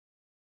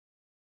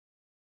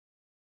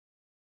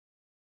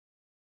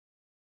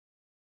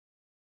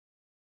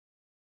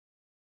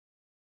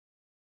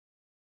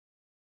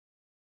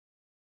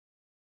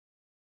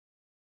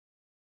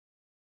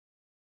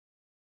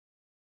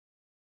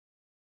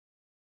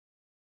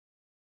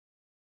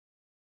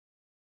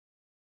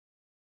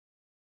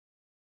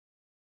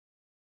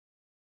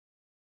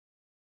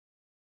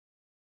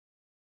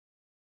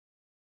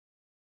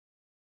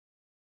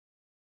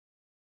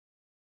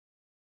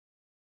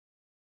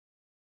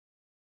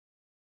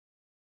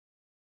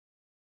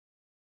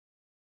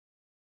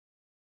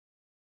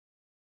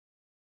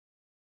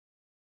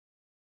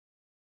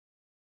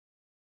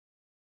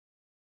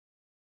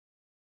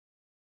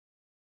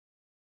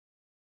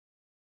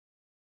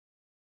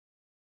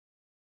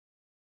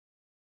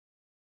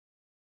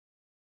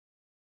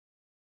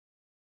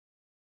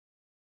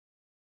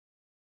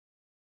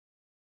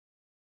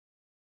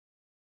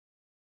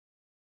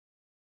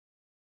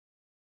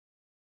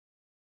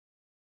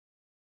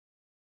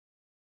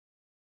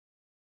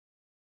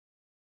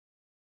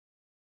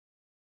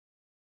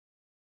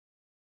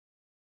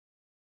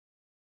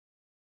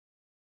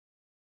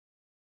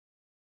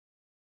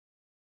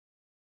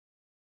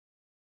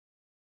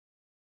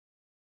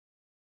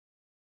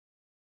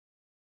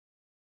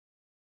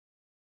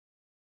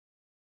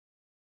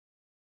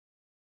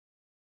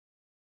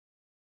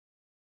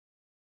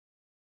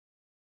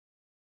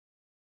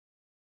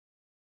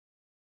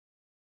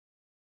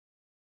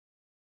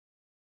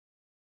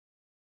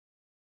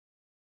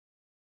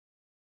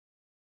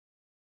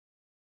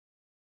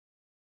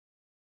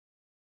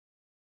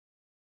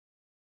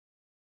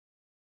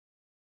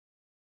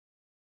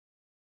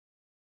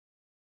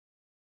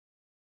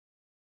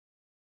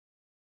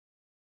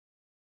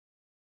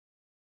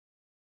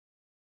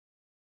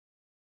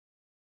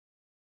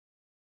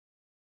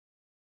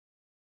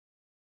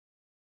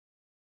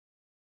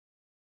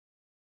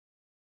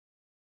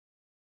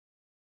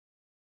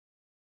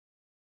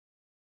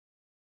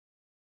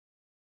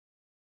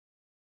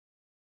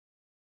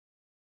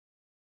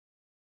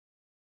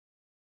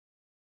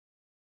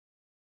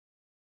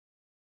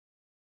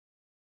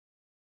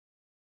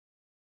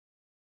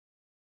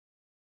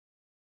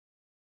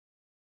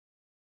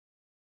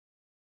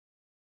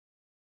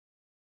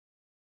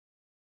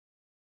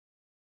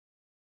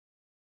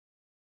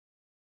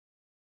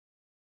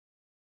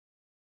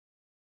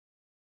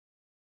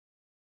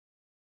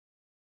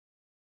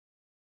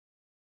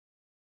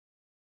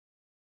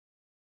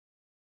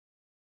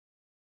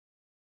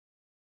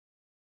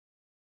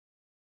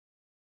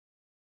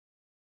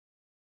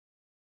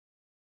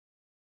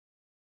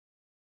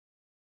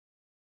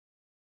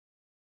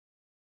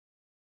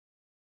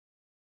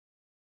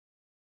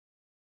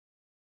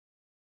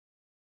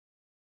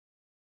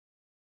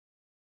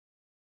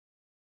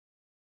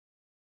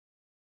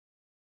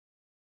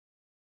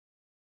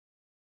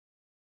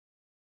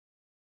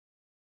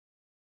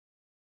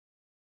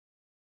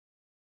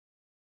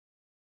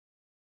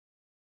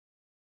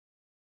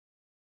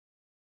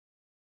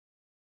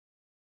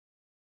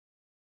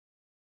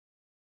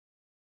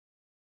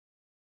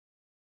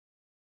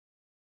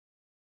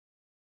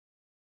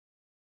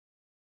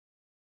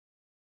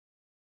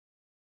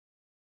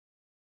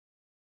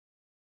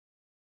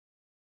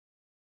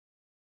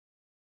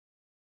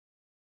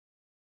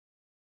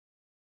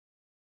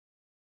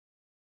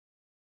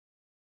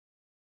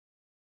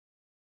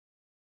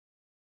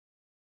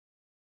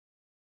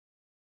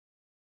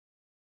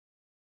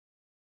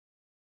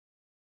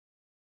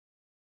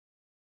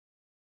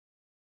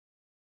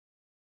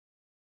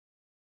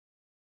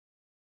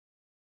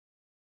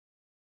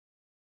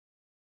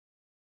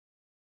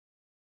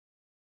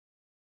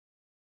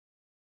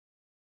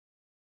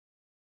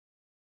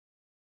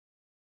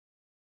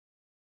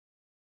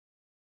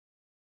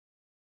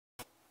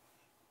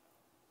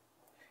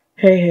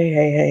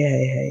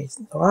Hey.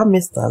 So I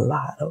missed a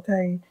lot,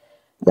 okay?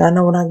 Y'all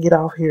know when I get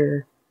off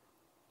here,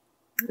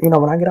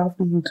 when I get off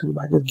the YouTube,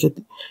 I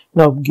just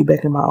get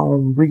back in my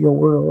own real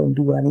world and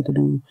do what I need to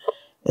do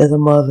as a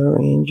mother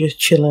and just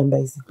chilling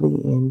basically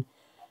and,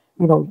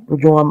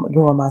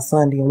 enjoying my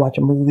Sunday and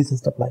watching movies and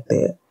stuff like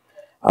that.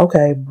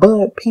 Okay,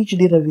 but Peach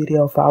did a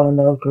video following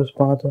up to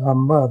respond to her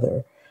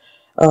mother.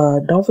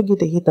 Don't forget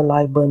to hit the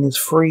like button. It's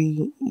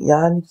free.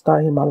 Y'all need to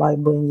start hitting my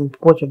like button and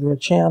support your girl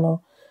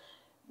channel.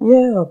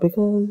 Yeah,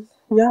 because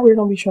y'all really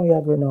don't be showing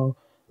y'all girl no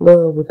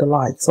love with the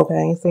likes, okay?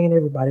 I ain't saying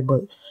everybody,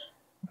 but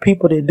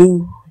people that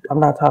do, I'm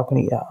not talking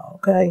to y'all,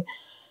 okay?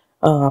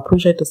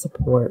 Appreciate the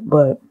support,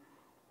 but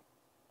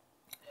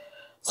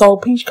so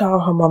Peach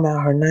called her mama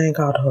out her name,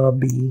 called her a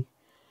B.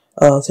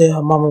 Said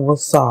her mama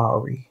was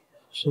sorry.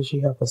 Should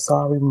she have a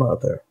sorry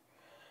mother?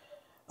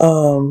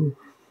 Um,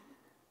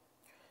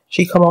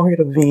 she come on here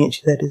to vent.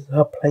 She said this is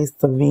her place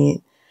to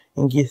vent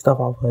and get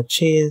stuff off her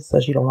chest so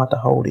she don't have to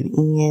hold it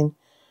in.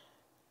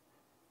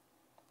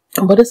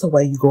 But it's a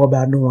way you go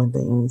about doing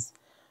things.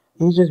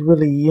 It's just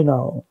really,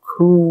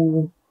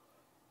 cruel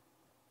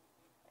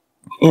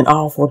and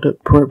awful to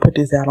put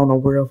this out on the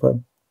world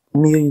for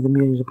millions and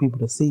millions of people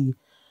to see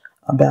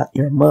about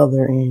your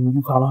mother and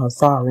you calling her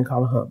sorry and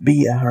calling her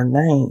B at her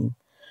name.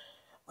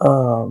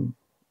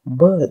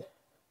 But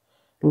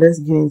let's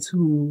get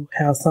into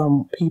how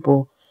some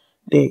people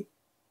that,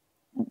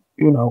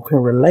 can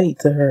relate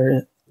to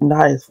her,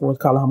 not as far as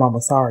calling her mama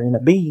sorry and a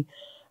B,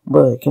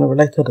 but can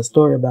relate to the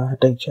story about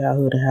their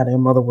childhood and how their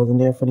mother wasn't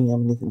there for them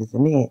and this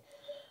and that.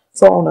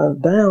 So on the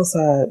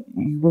downside,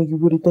 when you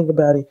really think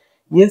about it,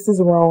 yes,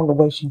 it's wrong the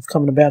way she's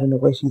coming about and the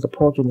way she's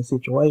approaching the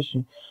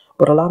situation.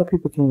 But a lot of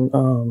people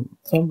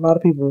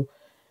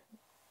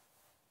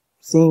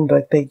seem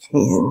like they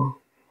can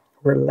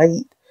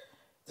relate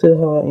to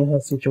her in her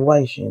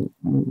situation.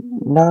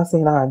 Not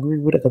saying I agree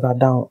with it because I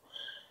don't.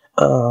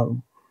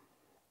 I'm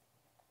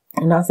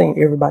not saying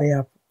everybody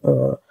have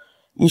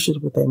issues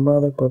with their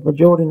mother, but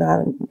majority,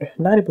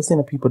 90%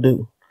 of people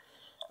do.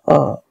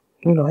 Have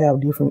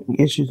different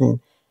issues and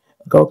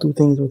go through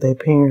things with their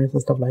parents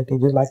and stuff like that,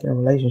 just like in a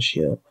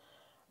relationship.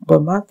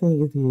 But my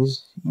thing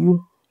is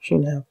you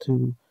shouldn't have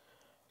to,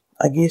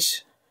 I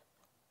guess,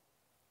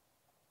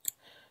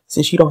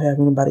 since you don't have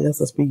anybody else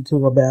to speak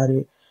to about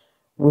it,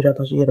 which I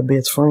thought she had a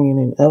best friend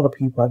and other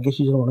people, I guess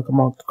she just want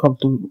to come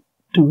through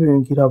here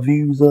and get her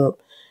views up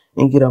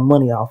and get her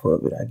money off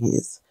of it, I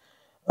guess.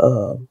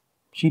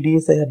 She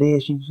did say her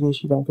dad, she said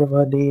she don't care for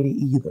her daddy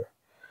either.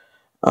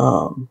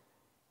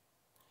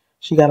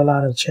 She got heard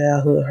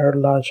a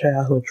lot of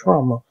childhood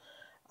trauma.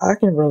 I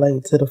can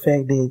relate to the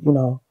fact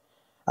that,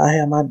 I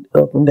had my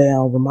up and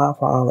down with my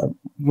father,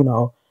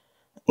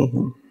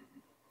 and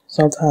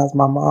sometimes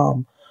my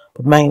mom,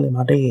 but mainly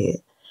my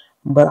dad.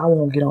 But I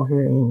won't get on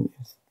here and,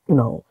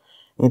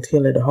 and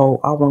tell it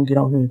I won't get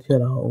on here and tell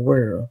the whole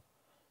world.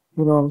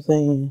 You know what I'm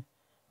saying?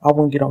 I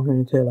won't get on here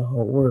and tell the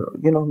whole world.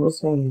 You know what I'm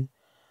saying?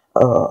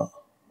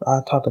 I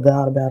talk to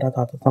God about it. I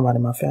talk to somebody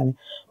in my family.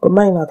 But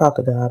mainly I talk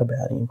to God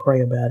about it and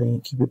pray about it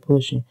and keep it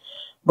pushing.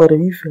 But if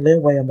you feel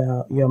that way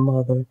about your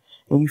mother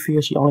and you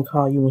feel she only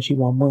call you when she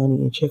want money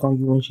and check on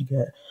you when she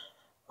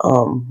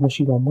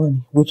want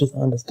money, which is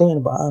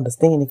understandable. I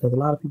understand it because a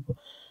lot of people,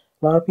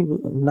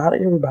 not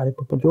everybody,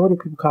 but majority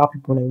of people call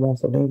people when they want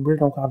something. They really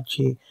don't call the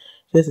check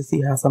just to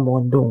see how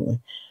someone doing.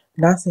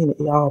 Not saying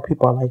that all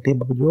people are like that,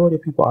 but majority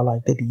of people are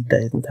like that these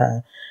days and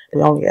time. They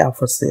only out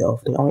for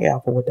self. They only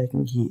out for what they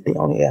can get. They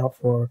only out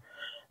for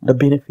the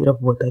benefit of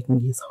what they can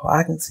get. So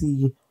I can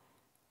see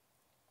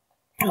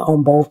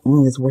on both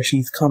ends where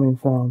she's coming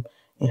from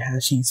and how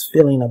she's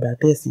feeling about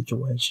that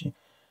situation.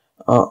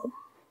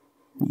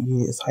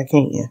 Yes, I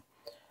can.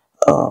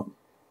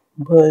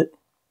 But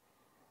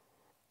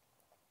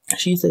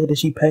she said that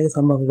she pays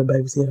her mother to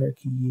babysit her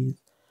kids.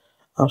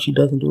 She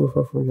doesn't do it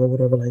for free or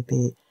whatever like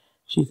that.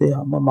 She said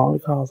her mama only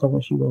calls her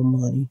when she want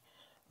money.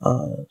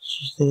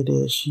 She said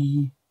that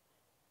she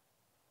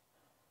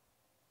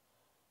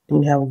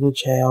didn't have a good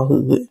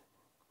childhood.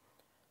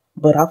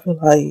 But I feel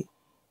like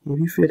if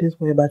you feel this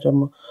way about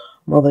your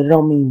mother, it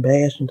don't mean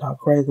bash and talk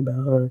crazy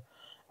about her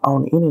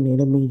on the internet.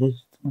 It means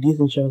just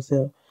distance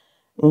yourself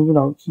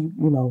and, keep,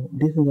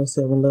 distance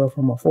yourself in love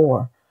from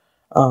afar.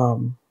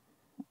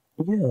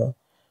 Yeah,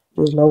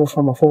 just love her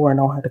from afar and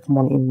don't have to come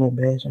on the internet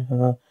bashing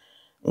her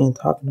and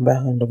talking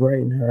about her and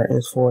degrading her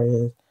as far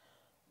as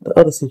the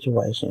other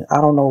situation.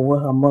 I don't know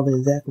what her mother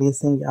exactly is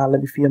saying. Y'all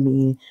let me fill me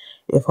in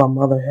if her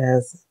mother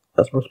has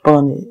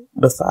responded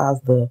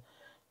besides the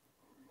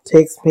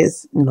text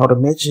message, the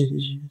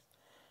messages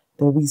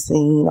that we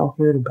seen on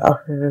here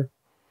about her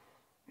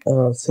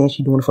saying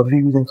she doing it for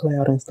views and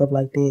cloud and stuff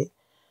like that.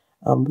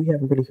 We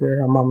haven't really heard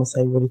her mama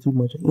say really too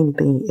much of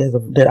anything as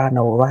of that I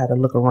know of. I had to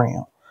look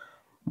around.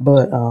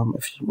 But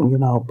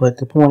but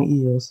the point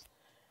is,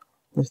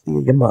 it's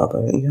still your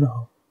mother,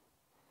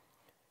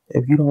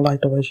 If you don't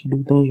like the way she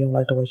do things, you don't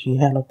like the way she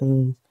handle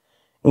things,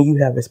 and you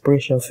have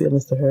expressed your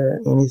feelings to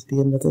her, and it's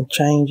still nothing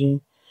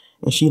changing,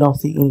 and she don't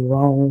see any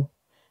wrong,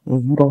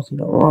 and you don't see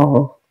no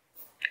wrong,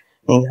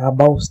 and y'all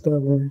both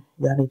stubborn,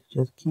 y'all need to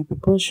just keep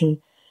it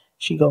pushing.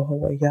 She go her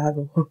way, y'all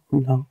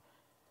go,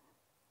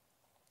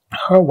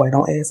 her way.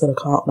 Don't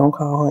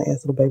call her and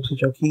ask her to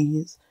babysit your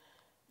kids.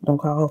 Don't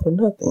call her for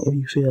nothing if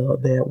you feel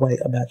that way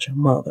about your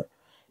mother.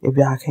 If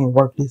y'all can't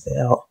work this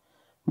out.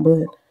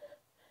 But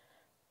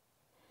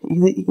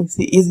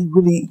is it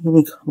really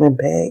any coming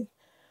back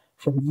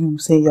from you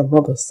saying your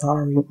mother's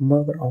sorry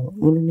mother on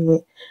the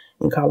internet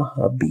and calling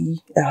her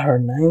B out her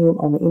name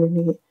on the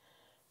internet?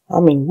 I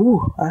mean,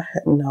 woo,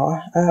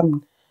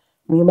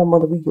 me and my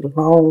mother, we get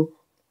along.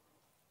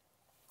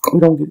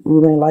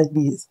 We ain't like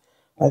this,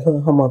 like her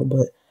and her mother,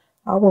 but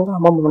I won't call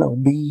my mama no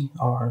B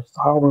or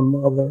sorry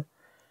mother.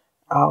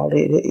 All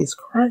that is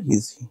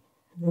crazy.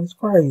 It's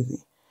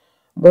crazy.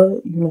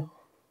 But,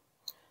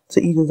 to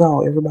each his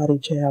own.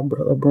 Everybody's child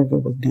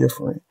upbringing was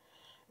different.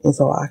 And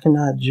so I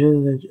cannot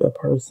judge a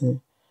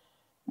person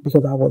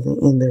because I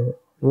wasn't in their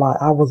life.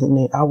 I wasn't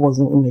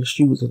in their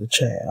shoes as a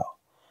child.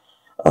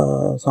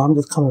 So I'm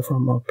just coming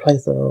from a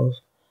place of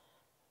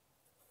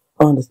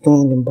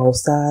understanding both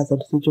sides of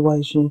the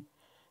situation.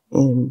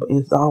 And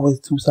it's always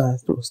two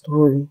sides to a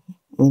story,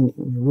 and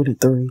really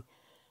three.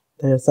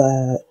 Their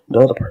side, the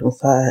other person's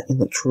side, and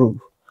the truth.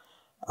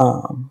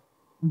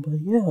 But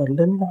yeah,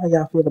 let me know how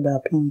y'all feel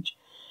about Peach.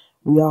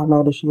 We all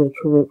know that she a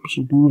trip.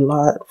 She do a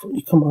lot.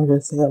 She come on here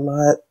and say a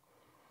lot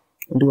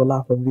and do a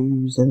lot for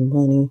views and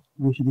money,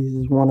 which this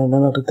is one and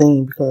another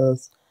thing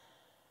because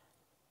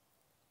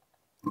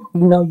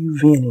you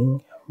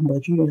venting,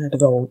 but you didn't have to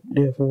go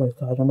there for it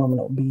because your mama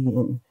no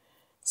being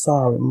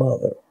sorry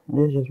mother.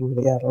 That's just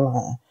really out of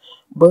line.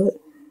 But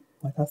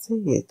like I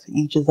said, to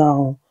each his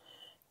own.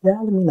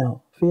 Y'all let me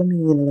know. Fill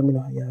me in and let me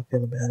know how y'all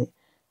feel about it.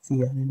 See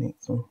y'all in the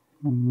next one.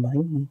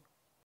 Bye.